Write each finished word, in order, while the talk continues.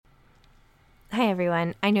Hi,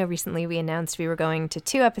 everyone. I know recently we announced we were going to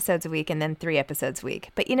 2 episodes a week and then 3 episodes a week.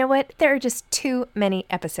 But you know what? There are just too many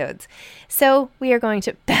episodes. So we are going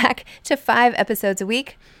back to 5 episodes a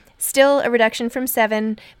week. Still a reduction from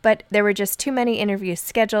 7, but there were just too many interviews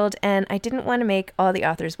scheduled, and I didn't want to make all the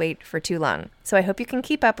authors wait for too long. So I hope you can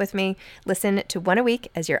keep up with me. Listen to 1 a week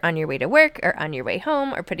as you're on your way to work or on your way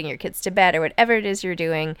home or putting your kids to bed or whatever it is you're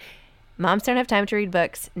doing. Moms Don't Have Time to Read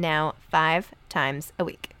Books, now 5 times a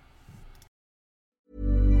week.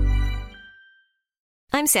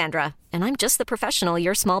 I'm Sandra, and I'm just the professional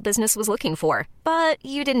your small business was looking for. But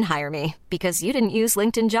you didn't hire me because you didn't use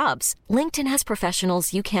LinkedIn Jobs. LinkedIn has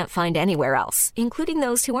professionals you can't find anywhere else, including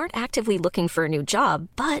those who aren't actively looking for a new job,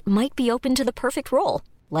 but might be open to the perfect role,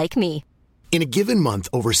 like me. In a given month,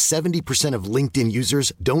 over 70% of LinkedIn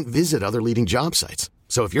users don't visit other leading job sites.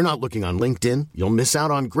 So if you're not looking on LinkedIn, you'll miss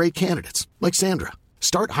out on great candidates like Sandra.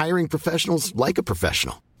 Start hiring professionals like a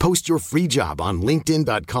professional. Post your free job on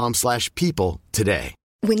linkedin.com/people today.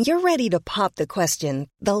 When you're ready to pop the question,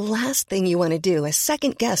 the last thing you want to do is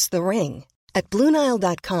second-guess the ring. At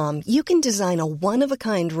BlueNile.com, you can design a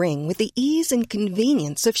one-of-a-kind ring with the ease and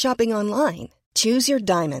convenience of shopping online. Choose your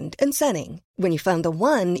diamond and setting. When you find the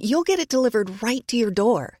one, you'll get it delivered right to your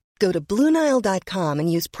door. Go to BlueNile.com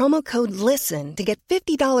and use promo code LISTEN to get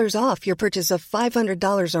 $50 off your purchase of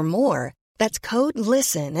 $500 or more. That's code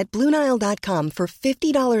LISTEN at BlueNile.com for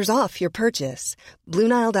 $50 off your purchase.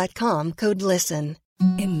 BlueNile.com, code LISTEN.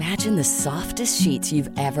 Imagine the softest sheets you've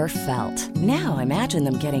ever felt. Now imagine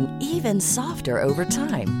them getting even softer over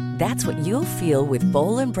time. That's what you'll feel with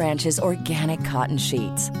Boll & Branch's organic cotton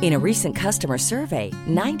sheets. In a recent customer survey,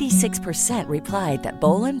 96% replied that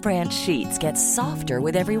Boll & Branch sheets get softer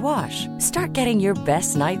with every wash. Start getting your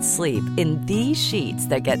best night's sleep in these sheets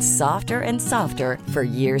that get softer and softer for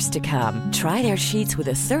years to come. Try their sheets with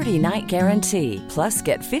a 30-night guarantee. Plus,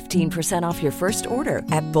 get 15% off your first order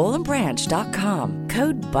at bollandbranch.com.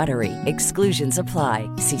 Code BUTTERY. Exclusions apply.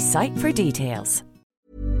 See site for details.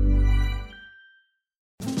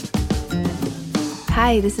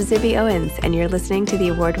 Hi, this is Zibby Owens, and you're listening to the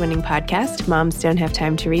award-winning podcast, Moms Don't Have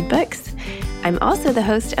Time to Read Books. I'm also the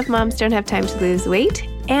host of Moms Don't Have Time to Lose Weight,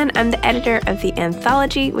 and I'm the editor of the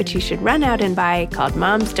anthology, which you should run out and buy, called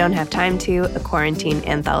Moms Don't Have Time to, a Quarantine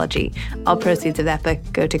Anthology. All proceeds of that book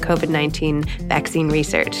go to COVID-19 vaccine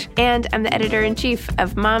research. And I'm the editor-in-chief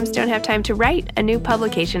of Moms Don't Have Time to Write, a new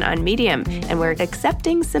publication on Medium, and we're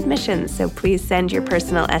accepting submissions, so please send your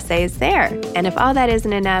personal essays there. And if all that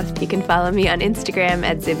isn't enough, you can follow me on Instagram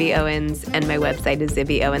at Zibby Owens, and my website is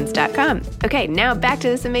zibbyowens.com. Okay, now back to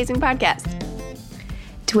this amazing podcast.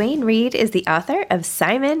 Duane Reade is the author of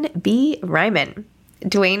Simon B. Rhymin.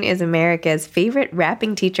 Duane is America's favorite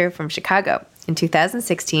rapping teacher from Chicago. In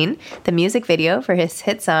 2016, the music video for his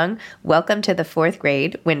hit song, Welcome to the Fourth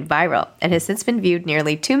Grade, went viral and has since been viewed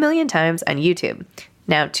nearly 2 million times on YouTube.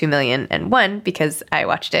 Now 2,000,001 because I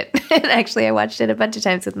watched it. And actually, I watched it a bunch of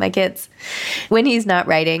times with my kids. When he's not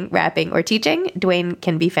writing, rapping, or teaching, Duane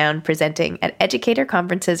can be found presenting at educator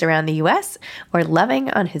conferences around the U.S. or loving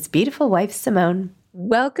on his beautiful wife, Simone.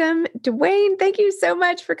 Welcome, Duane. Thank you so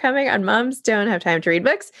much for coming on Moms Don't Have Time to Read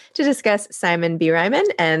Books to discuss Simon B. Rhymin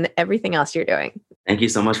and everything else you're doing. Thank you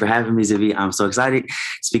so much for having me, Zibby. I'm so excited to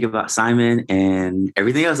speak about Simon and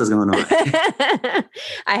everything else that's going on.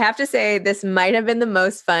 I have to say, this might have been the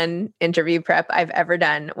most fun interview prep I've ever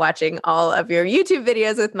done, watching all of your YouTube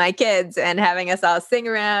videos with my kids and having us all sing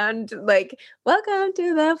around like, welcome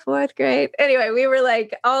to the fourth grade. Anyway, we were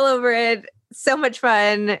like all over it. So much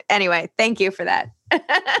fun. Anyway, thank you for that.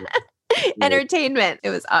 Entertainment. It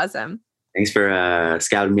was awesome. Thanks for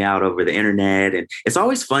scouting me out over the internet. And it's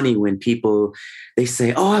always funny when people, they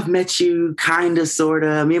say, oh, I've met you, kind of, sort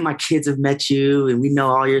of. Me and my kids have met you and we know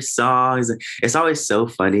all your songs. And it's always so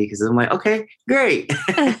funny because I'm like, okay, great.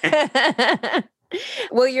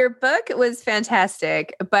 Well, your book was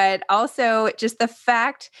fantastic, but also just the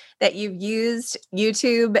fact that you've used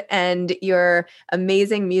YouTube and your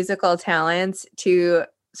amazing musical talents to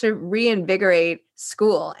sort of reinvigorate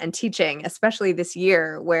school and teaching, especially this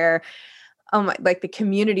year where like the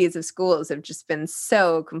communities of schools have just been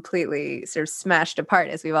so completely sort of smashed apart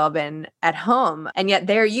as we've all been at home. And yet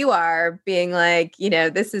there you are being like,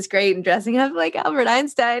 this is great, and dressing up like Albert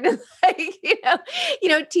Einstein, and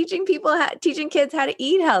like, teaching kids how to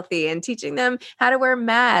eat healthy and teaching them how to wear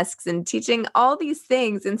masks and teaching all these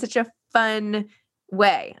things in such a fun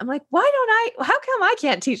way. I'm like, how come I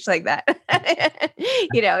can't teach like that?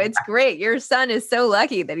 It's great. Your son is so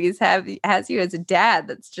lucky that has you as a dad.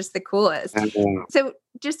 That's just the coolest. So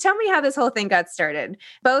just tell me how this whole thing got started,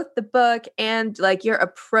 both the book and like your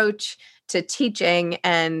approach to teaching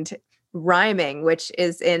and rhyming, which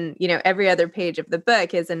is in, every other page of the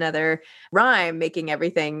book is another rhyme, making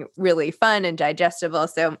everything really fun and digestible.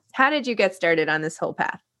 So how did you get started on this whole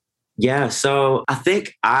path? Yeah, so I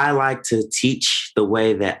think I like to teach the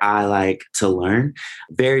way that I like to learn.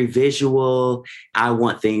 Very visual. I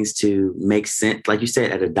want things to make sense, like you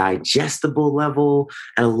said, at a digestible level,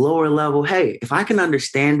 at a lower level. Hey, if I can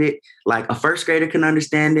understand it, like a first grader can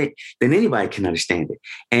understand it, then anybody can understand it.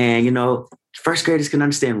 And, first graders can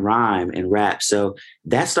understand rhyme and rap. So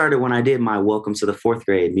that started when I did my Welcome to the Fourth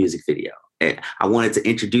Grade music video. I wanted to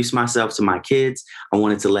introduce myself to my kids. I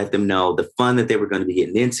wanted to let them know the fun that they were going to be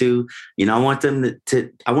getting into. I wanted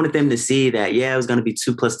them to see that, it was going to be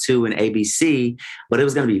 2 + 2 and ABC, but it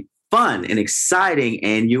was going to be fun and exciting,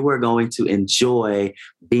 and you were going to enjoy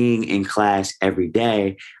being in class every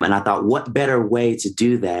day. And I thought, what better way to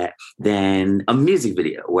do that than a music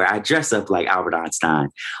video where I dress up like Albert Einstein,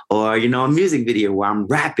 or, a music video where I'm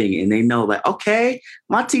rapping and they know, like, okay,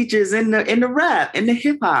 my teacher's in the rap, in the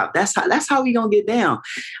hip hop. That's how we gonna get down.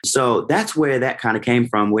 So that's where that kind of came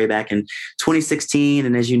from way back in 2016.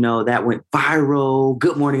 And as you know, that went viral,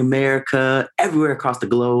 Good Morning America, everywhere across the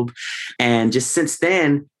globe. And just since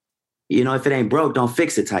then, if it ain't broke, don't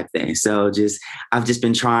fix it type thing. So I've just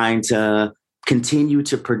been trying to continue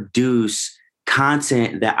to produce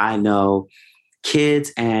content that I know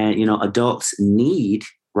kids and, adults need,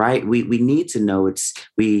 right? We need to know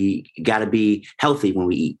we got to be healthy when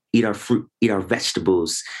we eat our fruit, eat our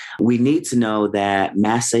vegetables. We need to know that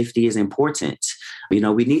mass safety is important. We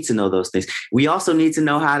need to know those things. We also need to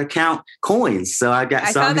know how to count coins. So I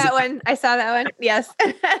saw that one. Yes.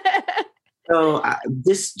 So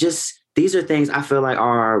these are things I feel like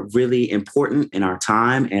are really important in our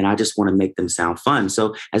time, and I just want to make them sound fun.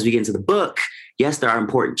 So as we get into the book, yes, there are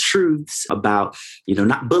important truths about,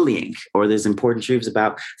 not bullying, or there's important truths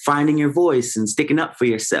about finding your voice and sticking up for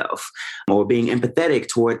yourself, or being empathetic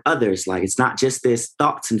toward others. Like, it's not just this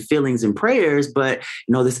thoughts and feelings and prayers, but,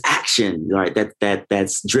 this action, right?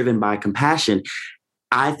 That's driven by compassion.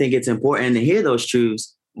 I think it's important to hear those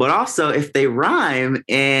truths. But also, if they rhyme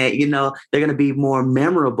and, they're going to be more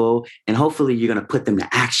memorable, and hopefully you're going to put them to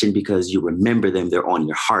action because you remember them. They're on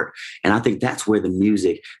your heart. And I think that's where the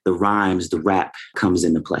music, the rhymes, the rap comes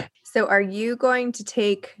into play. So are you going to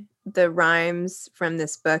take the rhymes from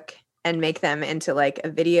this book and make them into like a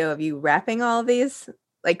video of you rapping all of these?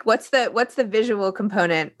 Like, what's the visual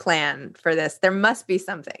component plan for this? There must be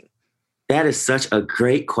something. That is such a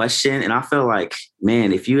great question. And I feel like,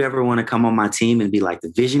 man, if you ever want to come on my team and be like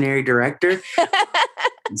the visionary director,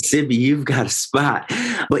 Sibby, you've got a spot.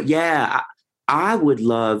 But yeah, I would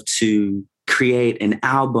love to create an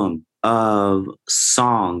album of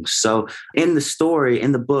songs. So in the story,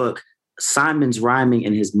 in the book, Simon's rhyming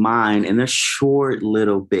in his mind, and they're short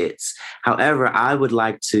little bits. However, I would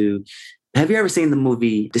like to. Have you ever seen the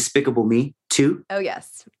movie Despicable Me 2? Oh,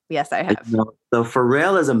 yes. Yes, I have. So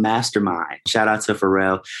Pharrell is a mastermind. Shout out to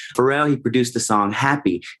Pharrell. Pharrell, he produced the song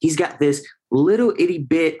Happy. He's got this little itty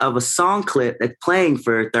bit of a song clip that's playing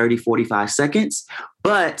for 30, 45 seconds.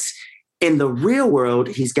 But in the real world,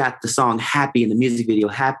 he's got the song Happy in the music video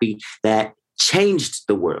Happy that changed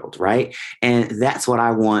the world, right? And that's what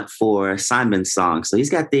I want for Simon's song. So he's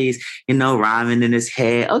got these, rhyming in his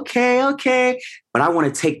head. Okay. But I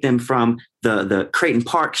want to take them from the Creighton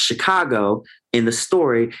Park, Chicago in the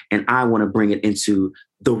story, and I want to bring it into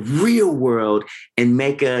the real world and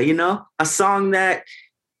make a song that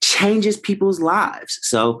changes people's lives.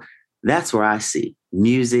 So that's where I see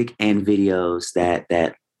music and videos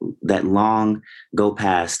that long go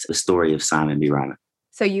past the story of Simon B. Rhymer.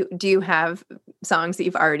 So do you have songs that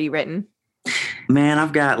you've already written? Man,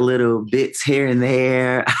 I've got little bits here and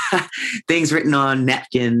there, things written on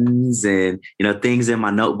napkins and, things in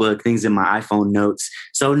my notebook, things in my iPhone notes.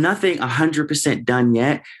 So nothing 100% done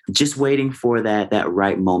yet, just waiting for that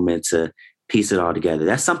right moment to piece it all together.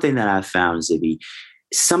 That's something that I've found, Zibby.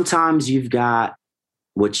 Sometimes you've got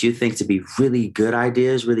what you think to be really good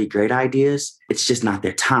ideas, really great ideas. It's just not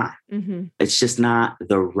their time. Mm-hmm. It's just not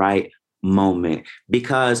the right moment,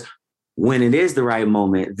 because when it is the right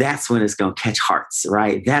moment, that's when it's going to catch hearts,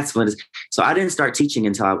 right? So I didn't start teaching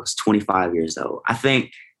until I was 25 years old. I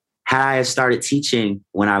think had I started teaching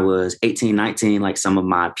when I was 18, 19, like some of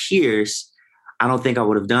my peers, I don't think I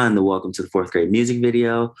would have done the Welcome to the Fourth Grade music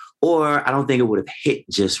video, or I don't think it would have hit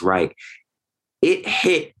just right. It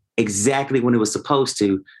hit exactly when it was supposed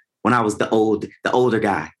to, when I was the older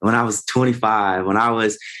guy, when I was 25, when I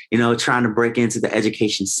was, trying to break into the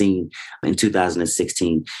education scene in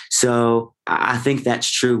 2016. So I think that's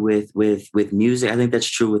true with music. I think that's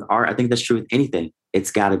true with art. I think that's true with anything.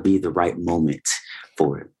 It's got to be the right moment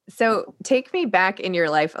for it. So take me back in your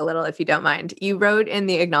life a little, if you don't mind. You wrote in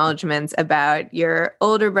the acknowledgments about your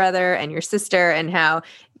older brother and your sister and how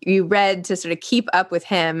you read to sort of keep up with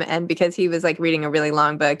him. And because he was like reading a really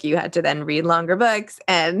long book, you had to then read longer books,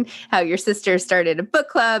 and how your sister started a book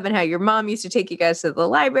club and how your mom used to take you guys to the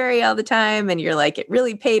library all the time. And you're like, it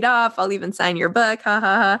really paid off. I'll even sign your book. Ha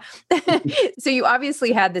ha ha. So you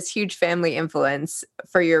obviously had this huge family influence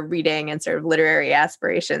for your reading and sort of literary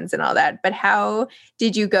aspirations and all that. But how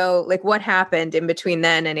did you go, like what happened in between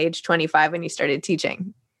then and age 25 when you started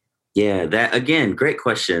teaching? Yeah, that again, great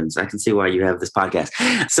questions. I can see why you have this podcast.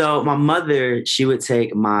 So my mother, she would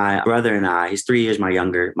take my brother and I, he's 3 years my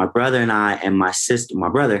younger, my brother and I and my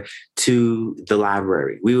brother to the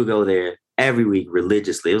library. We would go there every week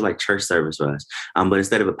religiously. It was like church service for us. But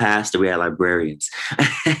instead of a pastor, we had librarians.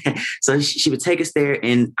 So she would take us there,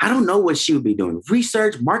 and I don't know what she would be doing.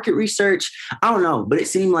 Research, market research. I don't know, but it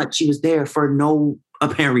seemed like she was there for no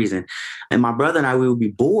apparent reason. And my brother and I, we would be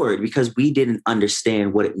bored because we didn't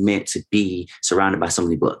understand what it meant to be surrounded by so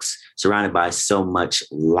many books, surrounded by so much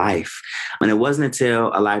life. And it wasn't until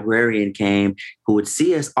a librarian came who would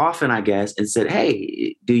see us often, I guess, and said,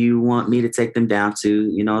 hey, do you want me to take them down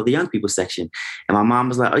to, the young people section? And my mom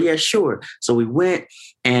was like, oh yeah, sure. So we went,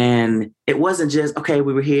 and it wasn't just, okay,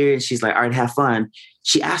 we were here and she's like, all right, have fun.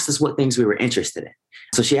 She asked us what things we were interested in.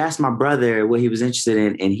 So she asked my brother what he was interested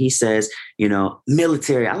in, and he says,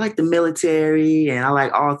 military. I like the military, and I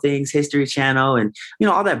like all things History Channel and,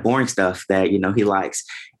 all that boring stuff that, he likes.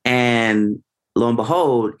 And lo and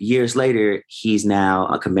behold, years later, he's now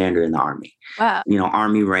a commander in the Army. Wow.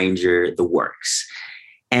 Army Ranger, the works.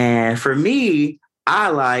 And for me, I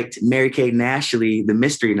liked Mary-Kate and Ashley, the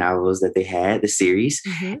mystery novels that they had, the series,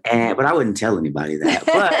 but I wouldn't tell anybody that.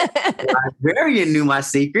 But the librarian knew my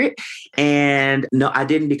secret. And no, I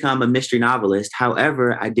didn't become a mystery novelist.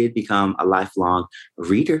 However, I did become a lifelong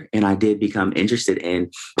reader, and I did become interested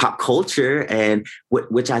in pop culture, and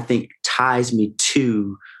which I think ties me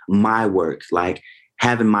to my work, like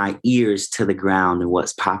having my ears to the ground and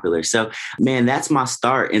what's popular. So, man, that's my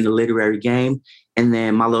start in the literary game. And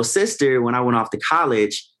then my little sister, when I went off to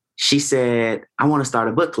college, she said, I want to start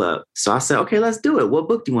a book club. So I said, okay, let's do it. What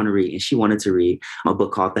book do you want to read? And she wanted to read a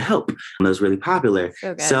book called The Help. And it was really popular.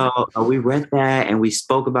 So we read that and we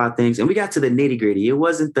spoke about things, and we got to the nitty gritty. It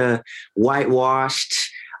wasn't the whitewashed,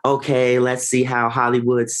 okay, let's see how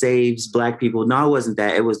Hollywood saves Black people. No, it wasn't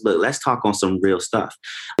that. It was, look, let's talk on some real stuff,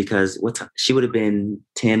 because she would have been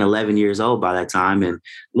 10, 11 years old by that time. And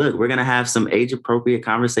look, we're going to have some age appropriate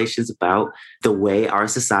conversations about the way our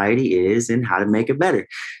society is and how to make it better.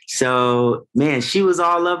 So, man, she was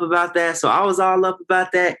all up about that. So I was all up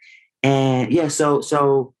about that. And yeah,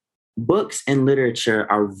 so books and literature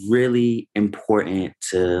are really important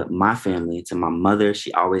to my family, to my mother.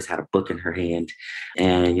 She always had a book in her hand,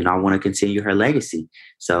 and, I want to continue her legacy.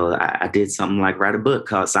 So I did something like write a book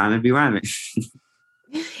called Simon B. Rhyming.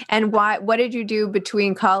 And what did you do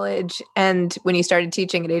between college and when you started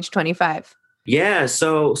teaching at age 25? Yeah.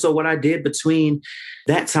 So what I did between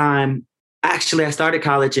that time, actually, I started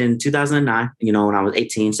college in 2009, when I was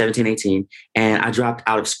 17, 18, and I dropped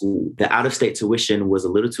out of school. The out-of-state tuition was a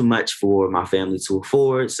little too much for my family to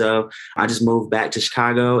afford. So I just moved back to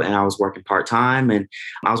Chicago, and I was working part-time, and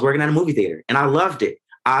I was working at a movie theater, and I loved it.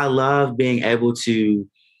 I loved being able to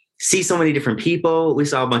see so many different people. We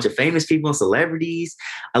saw a bunch of famous people and celebrities.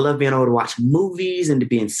 I love being able to watch movies and to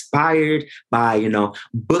be inspired by,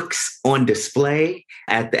 books on display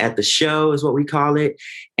at the show is what we call it.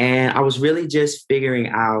 And I was really just figuring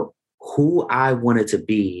out who I wanted to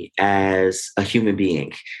be as a human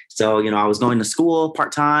being. So, I was going to school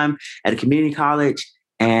part-time at a community college.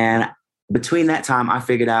 And between that time, I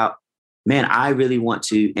figured out, man, I really want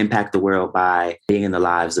to impact the world by being in the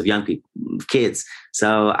lives of young people, kids.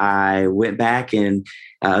 So I went back and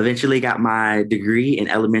eventually got my degree in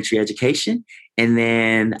elementary education. And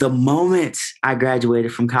then the moment I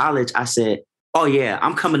graduated from college, I said, oh yeah,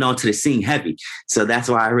 I'm coming onto the scene heavy. So that's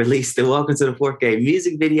why I released the Welcome to the 4K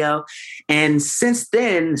music video. And since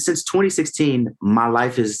then, since 2016, my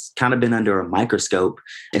life has kind of been under a microscope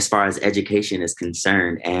as far as education is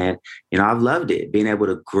concerned. And, I've loved it, being able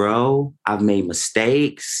to grow. I've made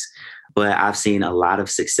mistakes, but I've seen a lot of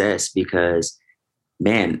success because,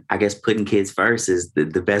 man, I guess putting kids first is the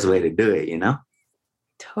best way to do it,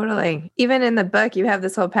 Totally. Even in the book, you have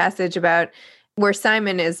this whole passage about where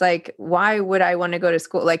Simon is like, why would I want to go to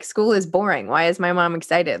school? Like, school is boring. Why is my mom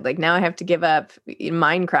excited? Like, now I have to give up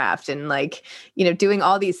Minecraft and doing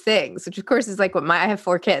all these things, which of course is like I have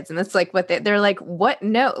 4 kids, and that's like what they're like, what?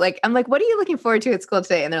 No, like, I'm like, what are you looking forward to at school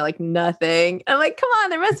today? And they're like, nothing. I'm like, come on,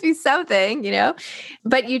 there must be something,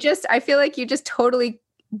 But I feel like you just totally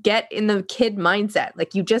get in the kid mindset.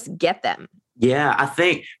 Like you just get them. Yeah, I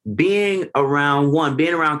think being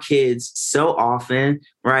around kids so often,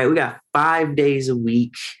 right? We got 5 days a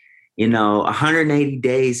week, 180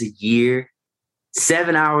 days a year,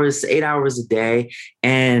 7 hours, 8 hours a day.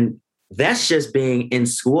 And that's just being in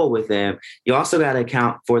school with them. You also got to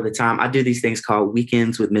account for the time. I do these things called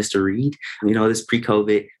weekends with Mr. Reed. This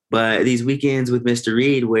pre-COVID, but these weekends with Mr.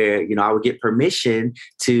 Reed where, I would get permission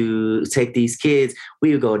to take these kids.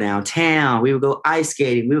 We would go downtown. We would go ice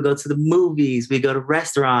skating. We would go to the movies. We go to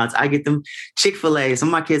restaurants. I get them Chick-fil-A. Some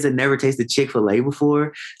of my kids had never tasted Chick-fil-A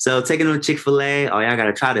before. So taking them to Chick-fil-A, oh, y'all got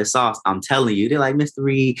to try this sauce. I'm telling you. They're like, Mr.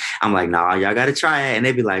 Reed. I'm like, nah, y'all got to try it. And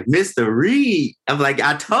they'd be like, Mr. Reed. I'm like,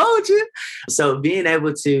 I told you. So being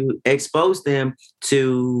able to expose them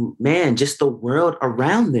to, just the world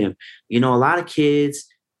around them. A lot of kids,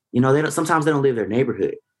 sometimes they don't leave their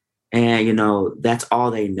neighborhood. And, that's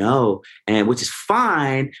all they know, and which is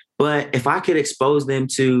fine. But if I could expose them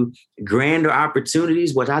to grander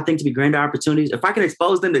opportunities, what I think to be grander opportunities, if I can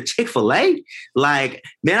expose them to Chick-fil-A, I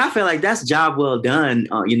feel like that's job well done,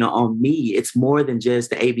 on me. It's more than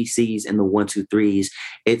just the ABCs and the 1, 2, 3s.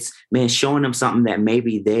 It's, showing them something that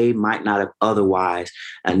maybe they might not have otherwise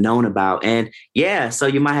known about. And so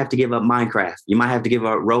you might have to give up Minecraft. You might have to give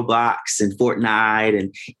up Roblox and Fortnite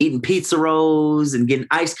and eating pizza rolls and getting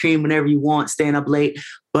ice cream whenever you want, staying up late.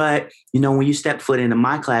 But, when you step foot into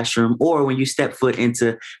my classroom, or when you step foot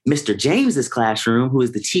into Mr. James's classroom, who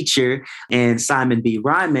is the teacher, and Simon B.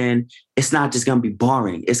 Ryman, it's not just going to be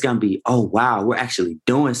boring. It's going to be, oh, wow, we're actually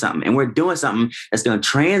doing something. And we're doing something that's going to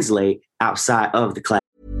translate outside of the class.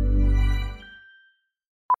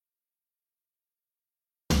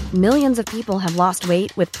 Millions of people have lost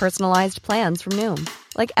weight with personalized plans from Noom.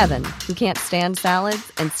 Like Evan, who can't stand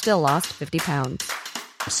salads and still lost 50 pounds.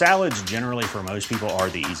 Salads generally for most people are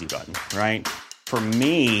the easy button, right? For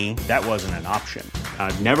me, that wasn't an option.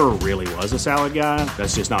 I never really was a salad guy.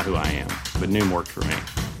 That's just not who I am. But Noom worked for me.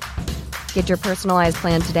 Get your personalized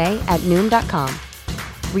plan today at Noom.com.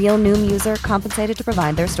 Real Noom user compensated to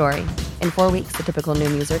provide their story. In 4 weeks, the typical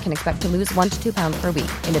Noom user can expect to lose 1 to 2 pounds per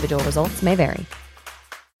week. Individual results may vary.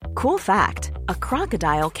 Cool fact, a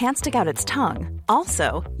crocodile can't stick out its tongue.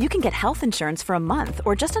 Also, you can get health insurance for a month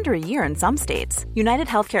or just under a year in some states. United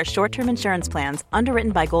Healthcare short-term insurance plans,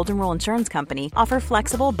 underwritten by Golden Rule Insurance Company, offer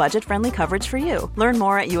flexible, budget-friendly coverage for you. Learn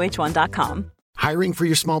more at uh1.com. Hiring for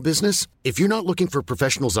your small business? If you're not looking for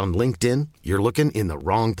professionals on LinkedIn, you're looking in the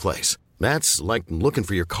wrong place. That's like looking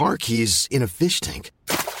for your car keys in a fish tank.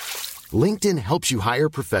 LinkedIn helps you hire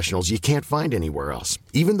professionals you can't find anywhere else,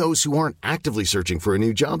 even those who aren't actively searching for a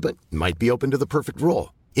new job but might be open to the perfect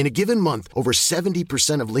role. In a given month, over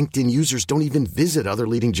 70% of LinkedIn users don't even visit other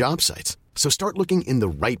leading job sites. So start looking in the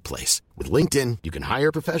right place. With LinkedIn, you can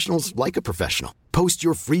hire professionals like a professional. Post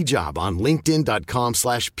your free job on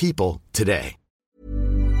linkedin.com/people today.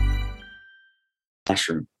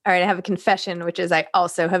 Classroom. All right, I have a confession, which is I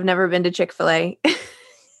also have never been to Chick-fil-A.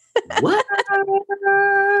 What?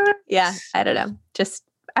 Yeah, I don't know.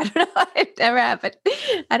 I don't know. It never happened.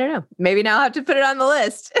 I don't know. Maybe now I'll have to put it on the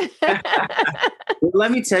list. Well,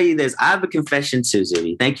 let me tell you this. I have a confession too,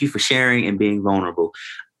 Zibby. Thank you for sharing and being vulnerable.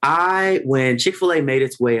 When Chick-fil-A made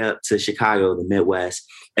its way up to Chicago, the Midwest,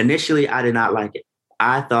 initially I did not like it.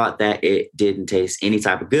 I thought that it didn't taste any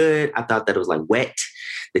type of good. I thought that it was like wet.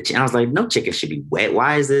 I was like, no chicken should be wet.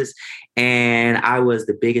 Why is this? And I was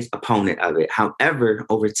the biggest opponent of it. However,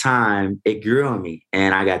 over time, it grew on me.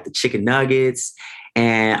 And I got the chicken nuggets.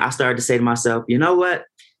 And I started to say to myself, you know what?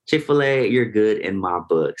 Chick-fil-A, you're good in my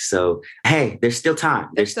book. So, hey, there's still time.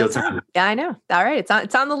 There's still time. Yeah, I know. All right.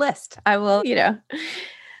 It's on the list. I will,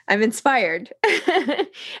 I'm inspired.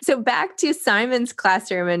 So back to Simon's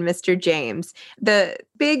classroom and Mr. James. The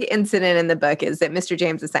big incident in the book is that Mr.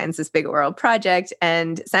 James assigns this big oral project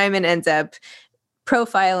and Simon ends up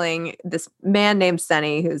profiling this man named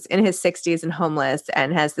Sonny who's in his 60s and homeless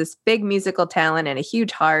and has this big musical talent and a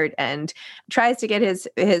huge heart and tries to get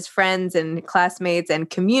his friends and classmates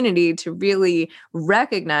and community to really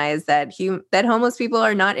recognize that that homeless people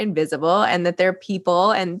are not invisible and that they're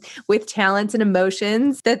people and with talents and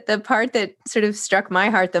emotions. That the part that sort of struck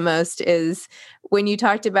my heart the most is when you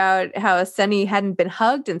talked about how Sonny hadn't been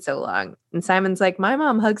hugged in so long. And Simon's like, my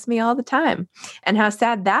mom hugs me all the time. And how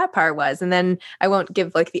sad that part was. And then I won't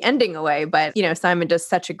give like the ending away, but, Simon does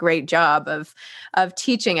such a great job of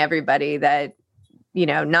teaching everybody that,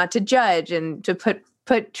 not to judge and to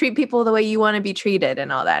treat people the way you want to be treated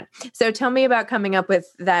and all that. So tell me about coming up with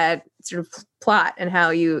that sort of plot and how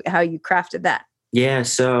you crafted that. Yeah.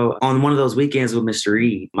 So on one of those weekends with Mr.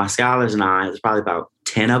 Reed, my scholars and I, there's probably about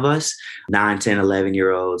 10 of us, 9, 10,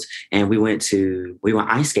 11-year-olds. And we went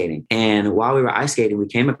ice skating. And while we were ice skating, we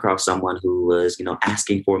came across someone who was,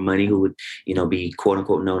 asking for money, who would, be quote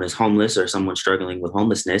unquote known as homeless or someone struggling with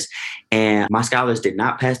homelessness. And my scholars did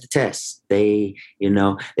not pass the test. They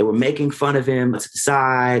were making fun of him to the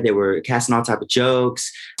side. They were casting all type of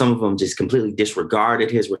jokes. Some of them just completely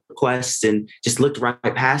disregarded his requests and just looked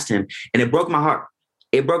right past him. And it broke my heart.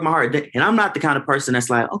 It broke my heart. And I'm not the kind of person that's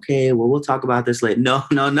like, okay, well, we'll talk about this later. No.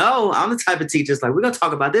 I'm the type of teacher that's like, we're going to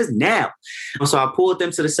talk about this now. And so I pulled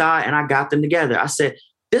them to the side and I got them together. I said,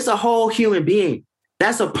 this is a whole human being.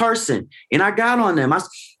 That's a person. And I got on them.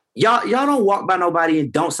 Y'all don't walk by nobody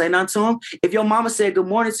and don't say nothing to them. If your mama said good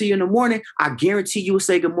morning to you in the morning, I guarantee you would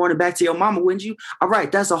say good morning back to your mama, wouldn't you? All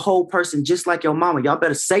right, that's a whole person just like your mama. Y'all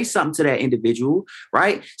better say something to that individual,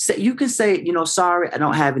 right? So you can say, sorry, I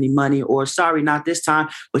don't have any money, or sorry, not this time,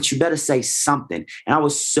 but you better say something. And I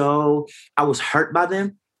was hurt by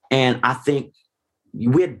them. And I think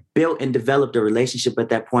we had built and developed a relationship at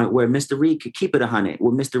that point where Mr. Reed could keep it 100,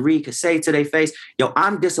 where Mr. Reed could say to their face, yo,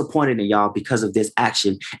 I'm disappointed in y'all because of this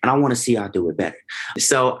action, and I want to see y'all do it better.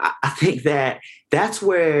 So I think that's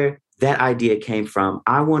where that idea came from.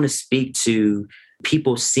 I want to speak to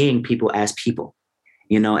people seeing people as people,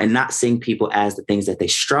 and not seeing people as the things that they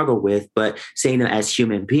struggle with, but seeing them as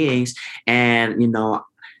human beings. And,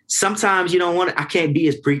 sometimes I can't be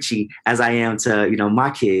as preachy as I am to, my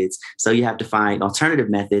kids. So you have to find alternative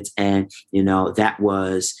methods. And, that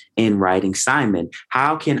was in writing Simon.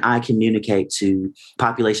 How can I communicate to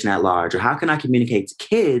population at large, or how can I communicate to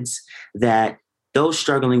kids that those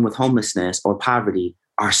struggling with homelessness or poverty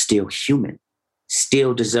are still human,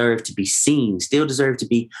 still deserve to be seen, still deserve to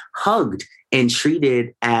be hugged and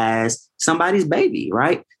treated as somebody's baby,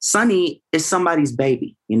 right? Sonny is somebody's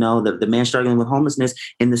baby. The man struggling with homelessness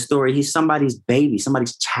in the story, he's somebody's baby,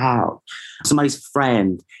 somebody's child, somebody's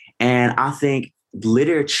friend. And I think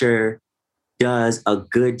literature does a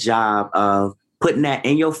good job of putting that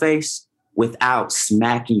in your face without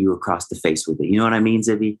smacking you across the face with it. You know what I mean,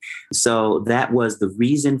 Zibby? So that was the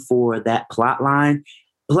reason for that plot line.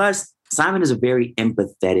 Plus, Simon is a very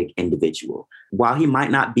empathetic individual. While he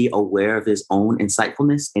might not be aware of his own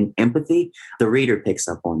insightfulness and empathy, the reader picks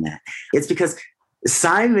up on that. It's because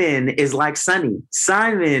Simon is like Sonny.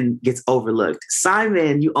 Simon gets overlooked.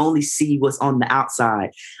 Simon, you only see what's on the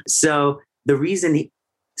outside. So the reason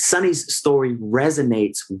Sonny's story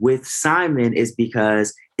resonates with Simon is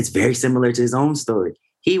because it's very similar to his own story.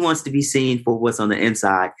 He wants to be seen for what's on the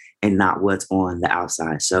inside and not what's on the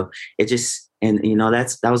outside. So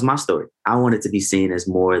that was my story. I wanted to be seen as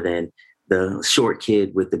more than the short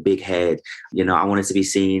kid with the big head. I wanted to be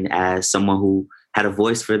seen as someone who had a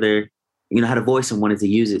voice had a voice and wanted to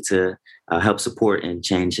use it to help support and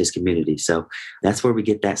change his community. So that's where we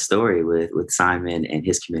get that story with Simon and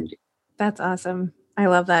his community. That's awesome. I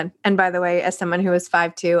love that. And by the way, as someone who is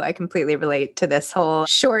 5'2", I completely relate to this whole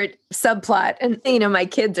short subplot. And, my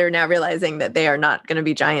kids are now realizing that they are not going to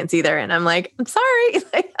be giants either. And I'm like, I'm sorry.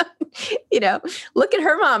 Look at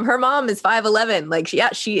her mom. Her mom is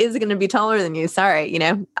 5'11". She is going to be taller than you. Sorry.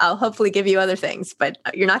 I'll hopefully give you other things, but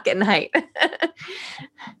you're not getting height.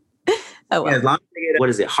 Oh, well. As long as they get, what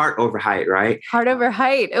is it? Heart over height, right? Heart over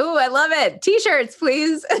height. Oh, I love it. T-shirts,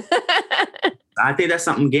 please. I think that's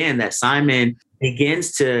something, again, that Simon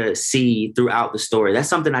begins to see throughout the story. That's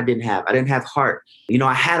something I didn't have. I didn't have heart.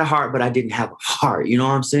 I had a heart, but I didn't have a heart. You know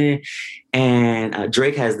what I'm saying? And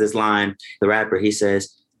Drake has this line, the rapper, he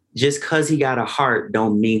says, just because he got a heart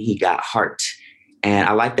don't mean he got heart. And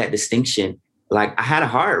I like that distinction. Like, I had a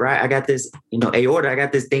heart, right? I got this, aorta, I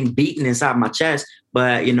got this thing beating inside my chest.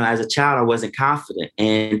 But, as a child, I wasn't confident.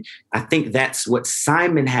 And I think that's what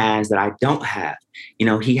Simon has that I don't have.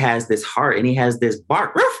 He has this heart and he has this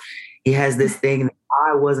bark. He has this thing that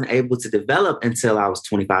I wasn't able to develop until I was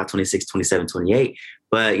 25, 26, 27, 28.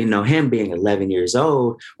 But, him being 11 years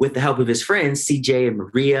old, with the help of his friends, CJ and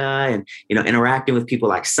Maria, and, interacting with people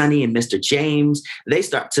like Sonny and Mr. James, they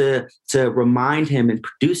start to remind him and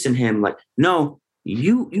produce in him like, no,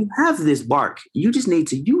 you have this bark. You just need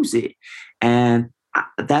to use it. And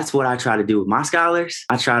that's what I try to do with my scholars.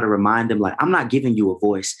 I try to remind them, like, I'm not giving you a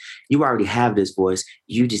voice. You already have this voice.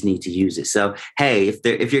 You just need to use it. So, hey,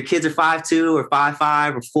 if your kids are 5'2" or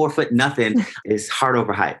 5'5" or 4 foot nothing, it's heart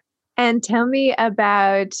over height. And tell me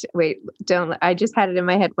about, I just had it in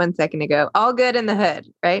my head 1 second ago. All Good in the Hood,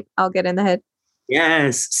 right? All Good in the Hood.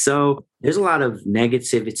 Yes. So there's a lot of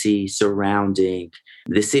negativity surrounding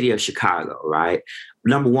the city of Chicago, right?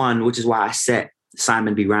 Number one, which is why I set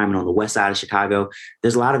Simon B. Ryman on the west side of Chicago.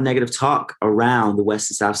 There's a lot of negative talk around the west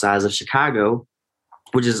and south sides of Chicago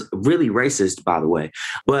which is really racist, by the way.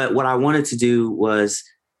 But what I wanted to do was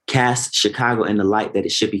cast Chicago in the light that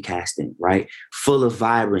it should be cast in, right? Full of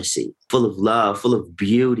vibrancy, full of love, full of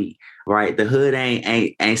beauty, right? The hood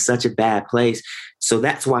ain't such a bad place. So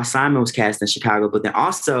that's why Simon was cast in Chicago. But then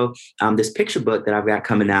also this picture book that I've got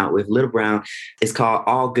coming out with Little Brown is called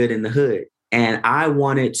All Good in the Hood. And I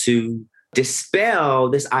wanted to dispel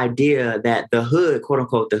this idea that the hood, quote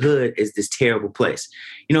unquote, the hood is this terrible place.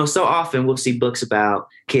 You know, so often we'll see books about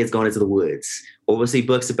kids going into the woods, or we'll see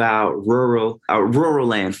books about rural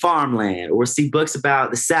land, farmland, or we'll see books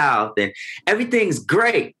about the South, and everything's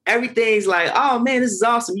great. Everything's like, oh man, this is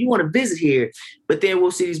awesome. You want to visit here. But then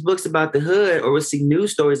we'll see these books about the hood, or we'll see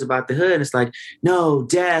news stories about the hood. And it's like, no,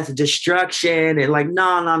 death, destruction. And like,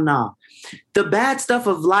 no. The bad stuff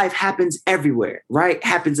of life happens everywhere, right?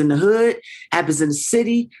 Happens in the hood, happens in the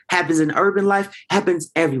city, happens in urban life,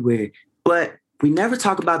 happens everywhere. But we never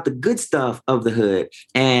talk about the good stuff of the hood.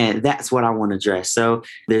 And that's what I want to address. So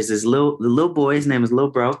there's this little boy, his name is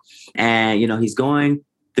Lil Bro. And, you know, he's going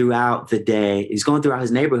throughout the day, he's going throughout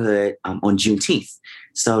his neighborhood on Juneteenth.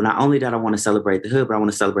 So not only did I want to celebrate the hood, but I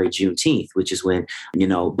want to celebrate Juneteenth, which is when, you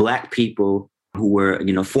know, Black people who were,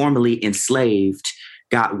 you know, formerly enslaved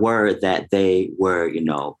got word that they were, you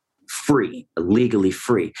know, free, legally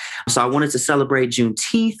free. So I wanted to celebrate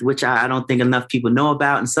Juneteenth, which I don't think enough people know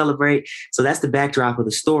about and celebrate. So that's the backdrop of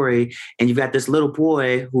the story. And you've got this little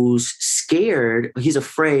boy who's scared. He's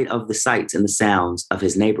afraid of the sights and the sounds of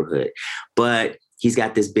his neighborhood. But he's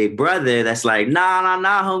got this big brother that's like, nah,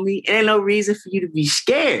 homie. Ain't no reason for you to be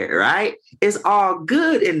scared, right? It's all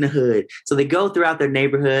good in the hood. So they go throughout their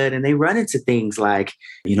neighborhood and they run into things like,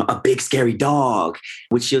 you know, a big scary dog,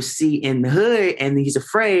 which you'll see in the hood, and he's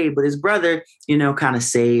afraid, but his brother, you know, kind of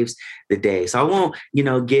saves the day. So I won't, you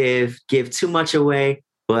know, give too much away,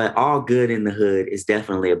 but All Good in the Hood is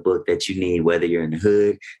definitely a book that you need, whether you're in the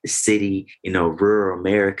hood, the city, you know, rural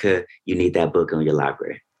America, you need that book on your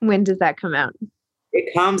library. When does that come out?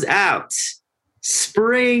 It comes out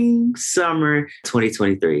spring, summer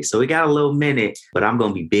 2023. So we got a little minute, but I'm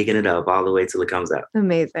going to be bigging it up all the way till it comes out.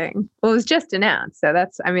 Amazing. Well, it was just announced. So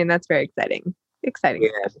that's very exciting. Exciting. Yeah.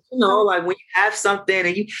 You know, like when you have something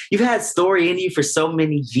and you've had story in you for so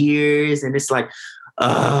many years, and it's like,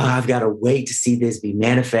 I've got to wait to see this be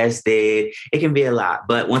manifested. It can be a lot,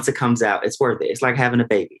 but once it comes out, it's worth it. It's like having a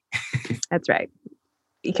baby. That's right.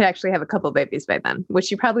 You could actually have a couple babies by then,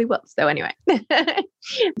 which you probably will. So anyway,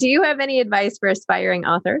 do you have any advice for aspiring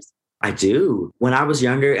authors? I do. When I was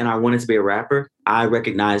younger and I wanted to be a rapper, I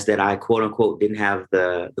recognized that I, quote unquote, didn't have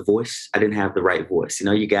the voice. I didn't have the right voice. You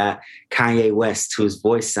know, you got Kanye West, whose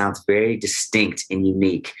voice sounds very distinct and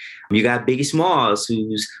unique. You got Biggie Smalls,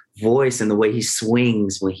 whose voice and the way he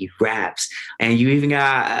swings when he raps. And you even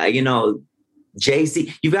got, you know,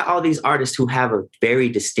 Jay-Z. You've got all these artists who have a very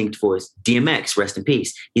distinct voice. DMX, rest in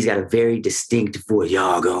peace. He's got a very distinct voice.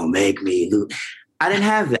 Y'all gonna make me lose. I didn't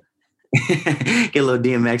have that. Get a little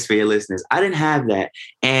DMX for your listeners. I didn't have that.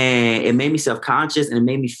 And it made me self-conscious, and it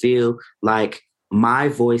made me feel like my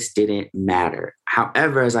voice didn't matter.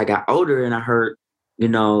 However, as I got older and I heard, you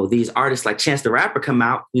know, these artists like Chance the Rapper come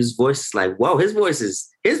out, whose voice is like, whoa, his voice is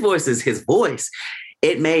his voice.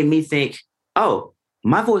 It made me think, oh,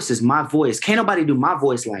 my voice is my voice. Can't nobody do my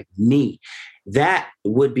voice like me. That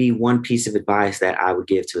would be one piece of advice that I would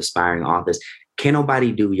give to aspiring authors. Can't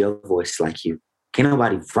nobody do your voice like you. Can't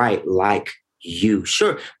nobody write like you.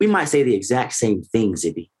 Sure, we might say the exact same thing,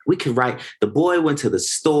 Zibby. We could write, the boy went to the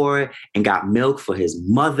store and got milk for his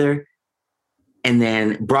mother and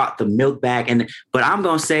then brought the milk back. But I'm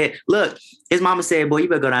going to say it. Look, his mama said, boy, you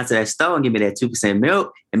better go down to that store and give me that 2%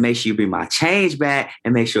 milk and make sure you bring my change back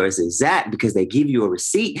and make sure it's exact, because they give you a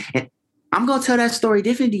receipt. And I'm going to tell that story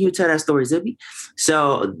different than you tell that story, Zibby.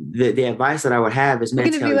 So the advice that I would have is, I'm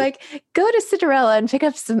going to be like, go to Cinderella and pick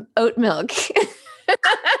up some oat milk.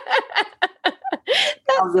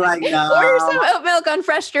 I'll be like, no. Order some oat milk on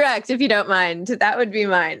Fresh Direct, if you don't mind. That would be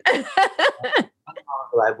mine.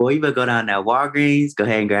 Like, boy, you better go down that Walgreens, go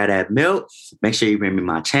ahead and grab that milk. Make sure you bring me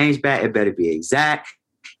my change back. It better be exact.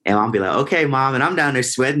 And I'll be like, okay, mom. And I'm down there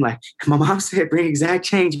sweating like, my mom said, bring exact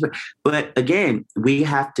change. But again, we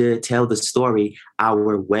have to tell the story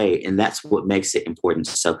our way. And that's what makes it important.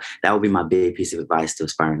 So that would be my big piece of advice to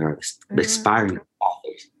aspiring artists, aspiring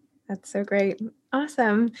authors. That's so great.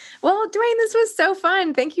 Awesome. Well, Dwayne, this was so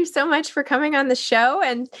fun. Thank you so much for coming on the show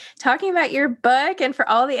and talking about your book and for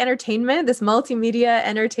all the entertainment, this multimedia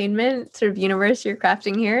entertainment sort of universe you're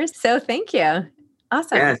crafting here. So thank you.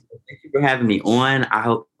 Awesome. Yes, thank you for having me on. I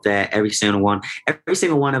hope that every single one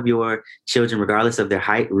of your children, regardless of their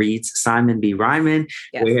height, reads Simon B. Ryman,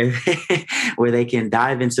 where they can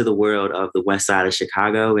dive into the world of the West Side of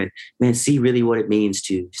Chicago and, man, see really what it means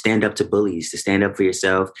to stand up to bullies, to stand up for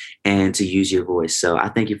yourself, and to use your voice. So I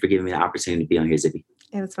thank you for giving me the opportunity to be on here, Zibby.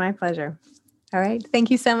 It was my pleasure. All right.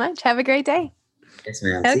 Thank you so much. Have a great day. Yes,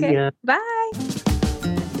 ma'am. Okay. See ya. Bye.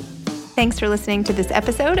 Thanks for listening to this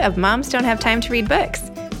episode of Moms Don't Have Time to Read Books.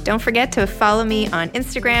 Don't forget to follow me on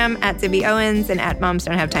Instagram at Zibby Owens and at Moms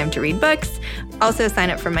Don't Have Time to Read Books. Also sign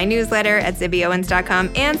up for my newsletter at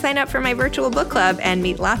zibbyowens.com and sign up for my virtual book club and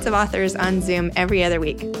meet lots of authors on Zoom every other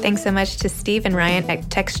week. Thanks so much to Steve and Ryan at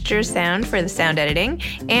Texture Sound for the sound editing.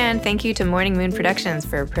 And thank you to Morning Moon Productions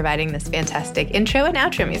for providing this fantastic intro and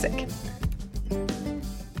outro music.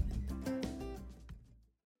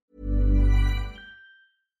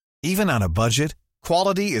 Even on a budget,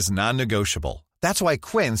 quality is non-negotiable. That's why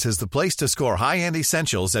Quince is the place to score high-end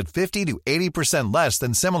essentials at 50 to 80% less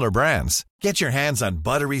than similar brands. Get your hands on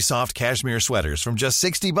buttery soft cashmere sweaters from just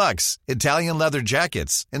 $60, Italian leather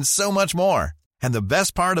jackets, and so much more. And the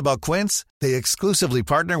best part about Quince, they exclusively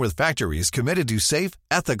partner with factories committed to safe,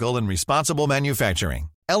 ethical, and responsible manufacturing.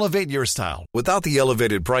 Elevate your style without the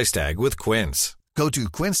elevated price tag with Quince. Go to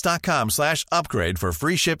quince.com/upgrade for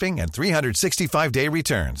free shipping and 365-day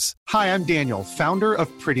returns. Hi, I'm Daniel, founder of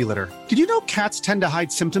Pretty Litter. Did you know cats tend to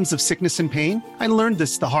hide symptoms of sickness and pain? I learned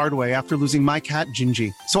this the hard way after losing my cat,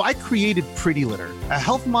 Gingy. So I created Pretty Litter, a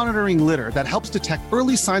health monitoring litter that helps detect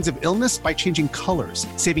early signs of illness by changing colors,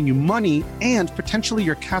 saving you money and potentially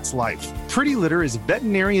your cat's life. Pretty Litter is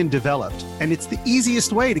veterinarian developed, and it's the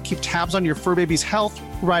easiest way to keep tabs on your fur baby's health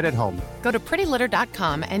right at home. Go to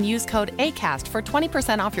prettylitter.com and use code ACAST for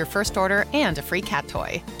 20% off your first order and a free cat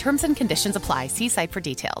toy. Terms and conditions apply. See site for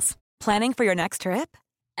details. Planning for your next trip?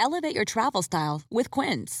 Elevate your travel style with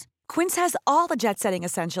Quince. Quince has all the jet-setting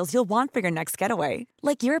essentials you'll want for your next getaway,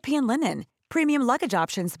 like European linen, premium luggage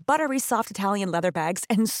options, buttery soft Italian leather bags,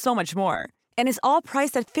 and so much more. And is all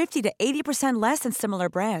priced at 50 to 80% less than similar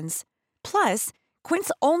brands. Plus,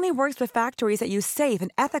 Quince only works with factories that use safe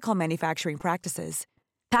and ethical manufacturing practices.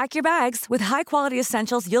 Pack your bags with high-quality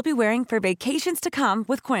essentials you'll be wearing for vacations to come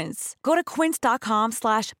with Quince. Go to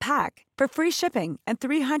quince.com/pack for free shipping and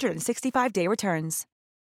 365-day returns.